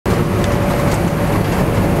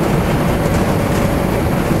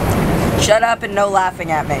Shut up and no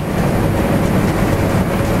laughing at me.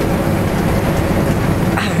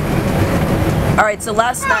 Alright, so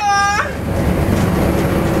last night...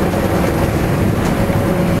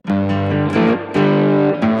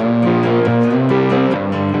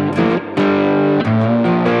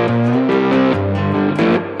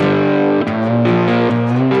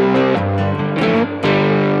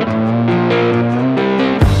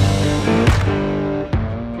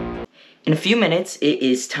 In a few minutes, it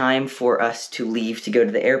is time for us to leave to go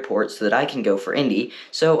to the airport so that I can go for Indy,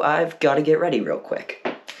 so I've got to get ready real quick.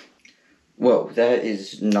 Whoa, that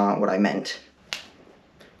is not what I meant.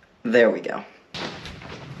 There we go.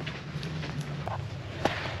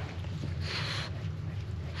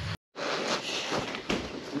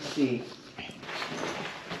 Let's see.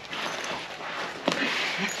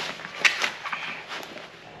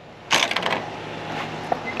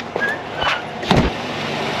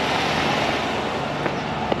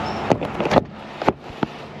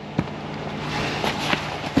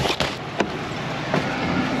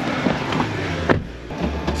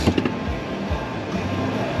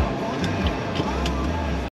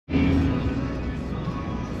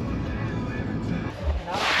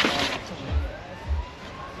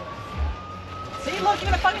 Look,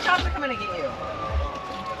 even the fucking cops are coming to get you.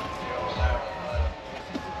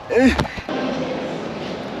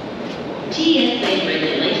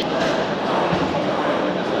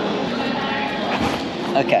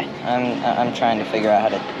 Okay, I'm trying to figure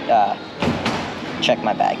out how to check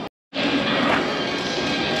my bag.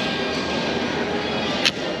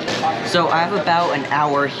 So I have about an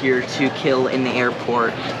hour here to kill in the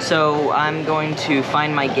airport. So I'm going to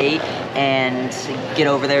find my gate and get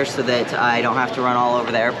over there so that I don't have to run all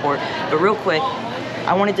over the airport. But real quick,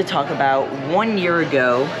 I wanted to talk about 1 year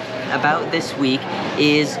ago, about this week,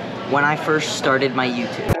 is when I first started my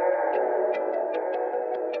YouTube.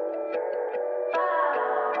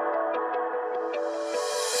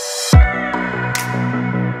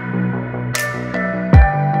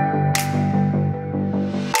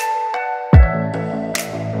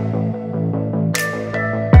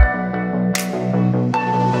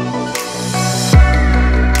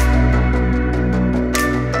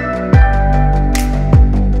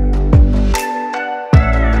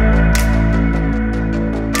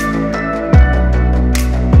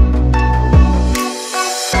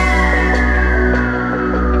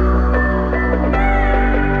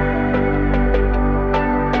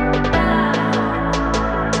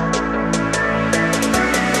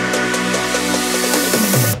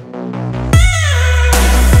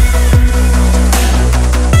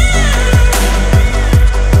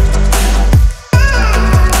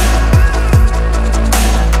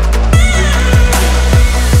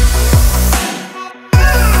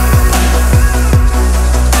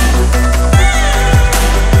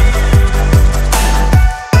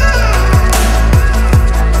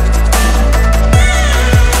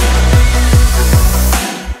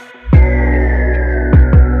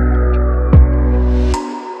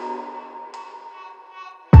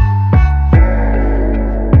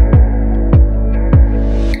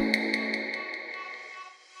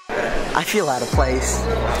 I feel out of place.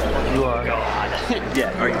 You are.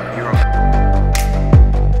 Yeah, You're on.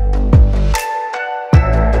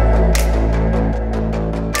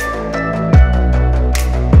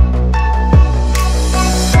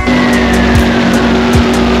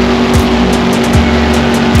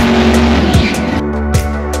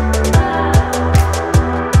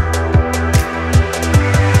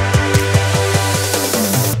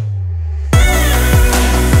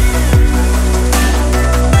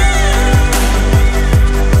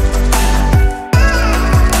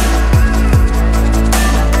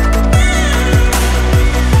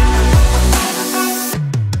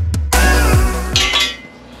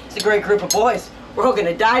 Great group of boys. We're all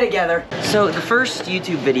gonna die together. So the first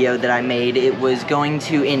YouTube video that I made, it was going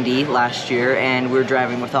to Indy last year and we were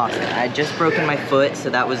driving with Austin. I had just broken my foot, so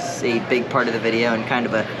that was a big part of the video and kind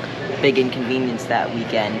of a big inconvenience that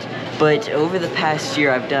weekend. But over the past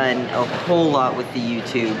year, I've done a whole lot with the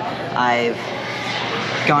YouTube. I've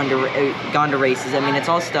gone to races. I mean, it's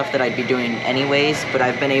all stuff that I'd be doing anyways, but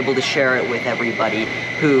I've been able to share it with everybody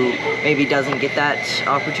who maybe doesn't get that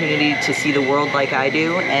opportunity to see the world like I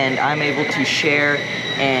do, and I'm able to share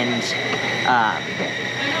and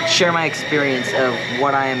share my experience of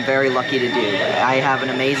what I am very lucky to do. I have an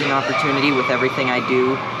amazing opportunity with everything I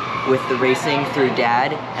do with the racing through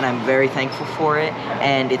Dad, and I'm very thankful for it,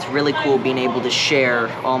 and it's really cool being able to share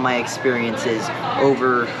all my experiences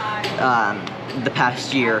over the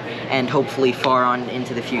past year and hopefully far on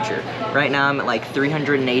into the future. Right now I'm at like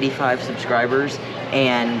 385 subscribers,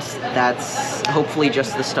 and that's hopefully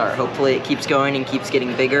just the start. Hopefully it keeps going and keeps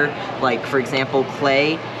getting bigger. Like, for example,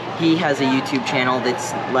 Clay, he has a YouTube channel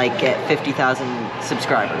that's like at 50,000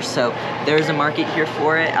 subscribers. So there's a market here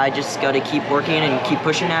for it. I just got to keep working and keep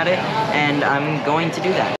pushing at it, and I'm going to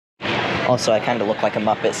do that. Also, I kind of look like a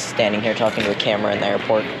Muppet standing here talking to a camera in the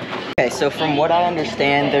airport. Okay, so from what I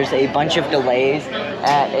understand, there's a bunch of delays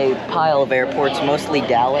at a pile of airports, mostly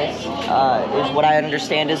Dallas, is what I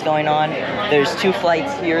understand is going on. There's 2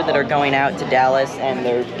 flights here that are going out to Dallas, and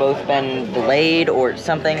they've both been delayed or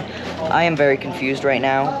something. I am very confused right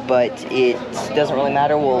now, but it doesn't really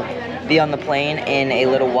matter. We'll be on the plane in a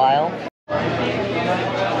little while.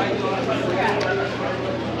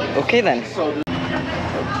 Okay then.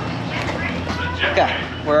 Okay,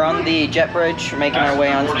 we're on the jet bridge, we're making our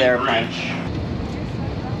way onto the airplane.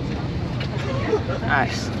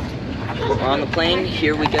 Nice. We're on the plane,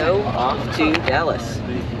 here we go, off to Dallas.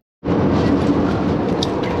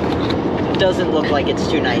 Doesn't look like it's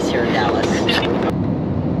too nice here in Dallas.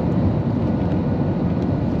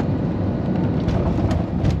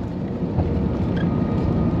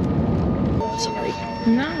 Sorry.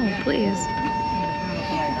 No, please.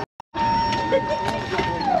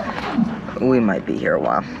 We might be here a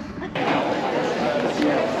while.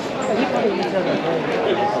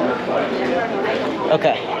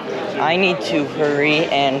 Okay, I need to hurry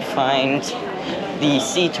and find the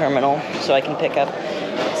C terminal so I can pick up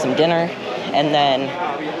some dinner, and then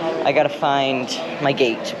I gotta find my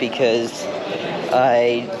gate because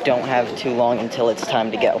I don't have too long until it's time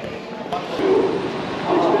to go.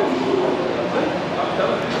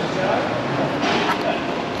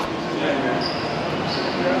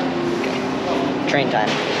 Train time.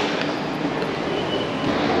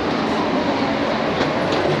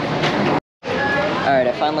 Alright,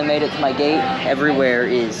 I finally made it to my gate. Everywhere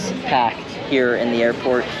is packed here in the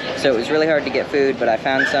airport, so it was really hard to get food, but I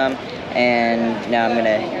found some, and now I'm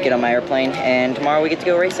gonna get on my airplane, and tomorrow we get to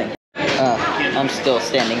go racing. I'm still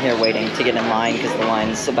standing here waiting to get in line because the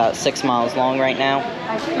line's about 6 miles long right now.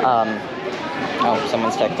 Oh,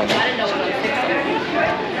 someone's texting me.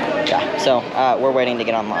 Yeah, so we're waiting to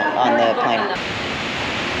get on the plane.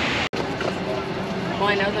 Well,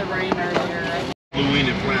 I know the rain earlier. Flew in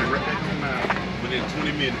and flying right back come out within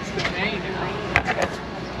 20 minutes.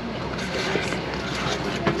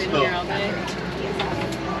 I've been here all day.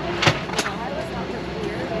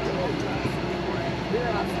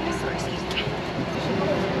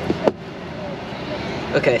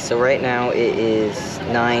 Okay, so right now it is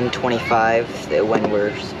 9:25 when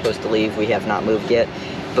we're supposed to leave. We have not moved yet,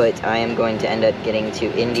 but I am going to end up getting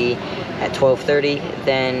to Indy at 12:30.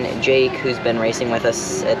 Then Jake, who's been racing with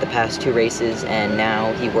us at the past 2 races, and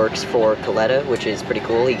now he works for Coletta, which is pretty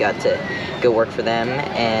cool. He got to go work for them,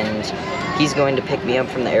 and he's going to pick me up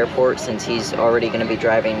from the airport since he's already going to be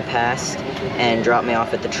driving past and drop me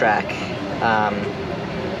off at the track.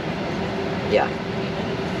 Yeah,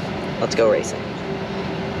 let's go racing.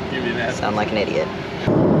 Sound like an idiot.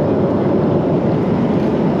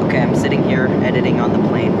 Okay, I'm sitting here editing on the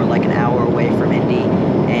plane. We're like an hour away from Indy,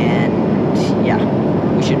 and yeah,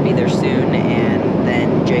 we should be there soon, and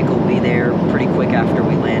then Jake will be there pretty quick after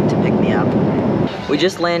we land to pick me up. We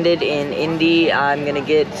just landed in Indy. I'm gonna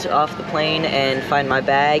get off the plane and find my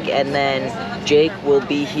bag, and then Jake will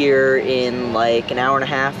be here in like an hour and a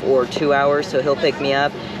half or 2 hours, so he'll pick me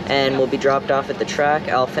up and we'll be dropped off at the track.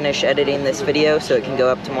 I'll finish editing this video so it can go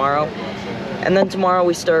up tomorrow, and then tomorrow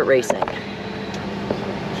we start racing.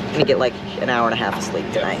 I'm gonna get like an hour and a half of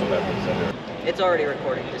sleep tonight. It's already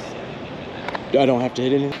recording. I don't have to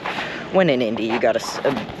hit anything. When in Indy, you gotta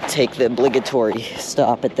take the obligatory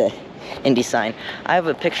stop at the Indy sign. I have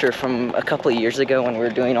a picture from a couple of years ago when we were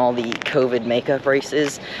doing all the COVID makeup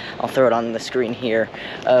races. I'll throw it on the screen here,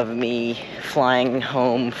 of me flying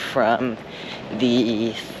home from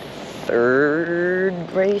the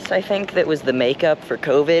 3rd race, I think, that was the makeup for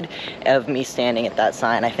COVID, of me standing at that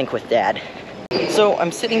sign, I think with Dad. So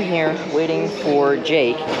I'm sitting here waiting for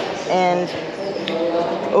Jake, and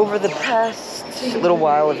over the past little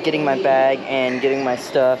while of getting my bag and getting my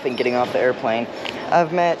stuff and getting off the airplane,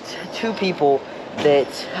 I've met 2 people that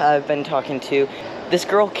I've been talking to. This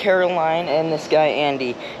girl Caroline and this guy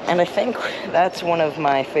Andy, and I think that's one of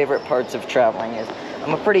my favorite parts of traveling. Is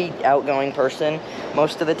I'm a pretty outgoing person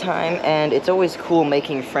most of the time, and it's always cool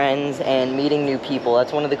making friends and meeting new people.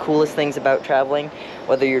 That's one of the coolest things about traveling,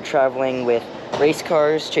 whether you're traveling with race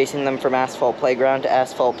cars, chasing them from asphalt playground to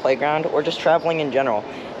asphalt playground, or just traveling in general.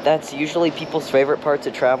 That's usually people's favorite parts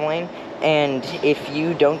of traveling, and if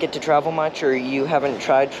you don't get to travel much or you haven't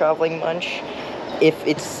tried traveling much, if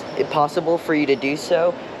it's possible for you to do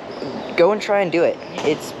so, go and try and do it.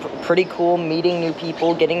 It's pretty cool meeting new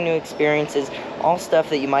people, getting new experiences, all stuff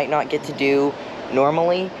that you might not get to do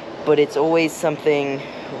normally, but it's always something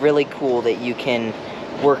really cool that you can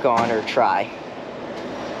work on or try.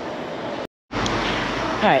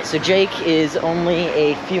 Alright, so Jake is only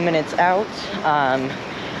a few minutes out.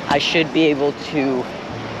 I should be able to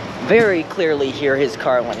very clearly hear his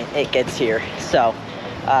car when it gets here. So,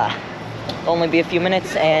 only be a few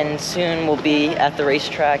minutes and soon we'll be at the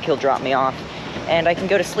racetrack. He'll drop me off and I can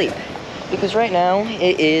go to sleep. Because right now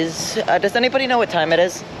it is, does anybody know what time it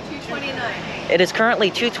is? 2:29. It is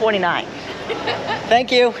currently 2:29.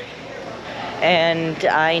 Thank you. And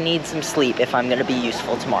I need some sleep if I'm gonna be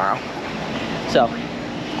useful tomorrow. So,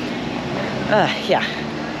 yeah,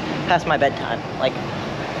 past my bedtime, like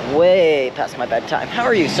way past my bedtime. How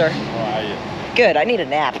are you, sir? How are you? Good, I need a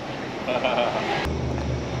nap.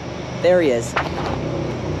 There he is.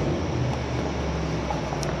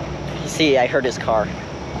 You see, I heard his car.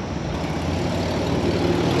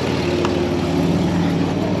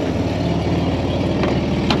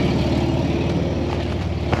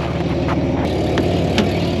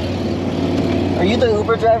 Are you the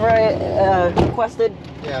Uber driver I requested?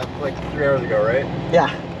 Yeah, like 3 hours ago, right? Yeah.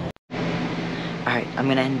 Alright, I'm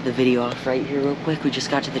gonna end the video off right here real quick. We just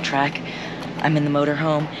got to the track. I'm in the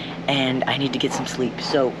motorhome and I need to get some sleep.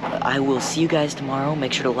 So I will see you guys tomorrow.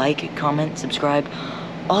 Make sure to like, comment, subscribe,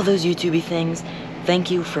 all those YouTubey things.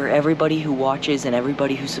 Thank you for everybody who watches and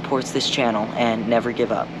everybody who supports this channel, and never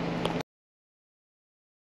give up.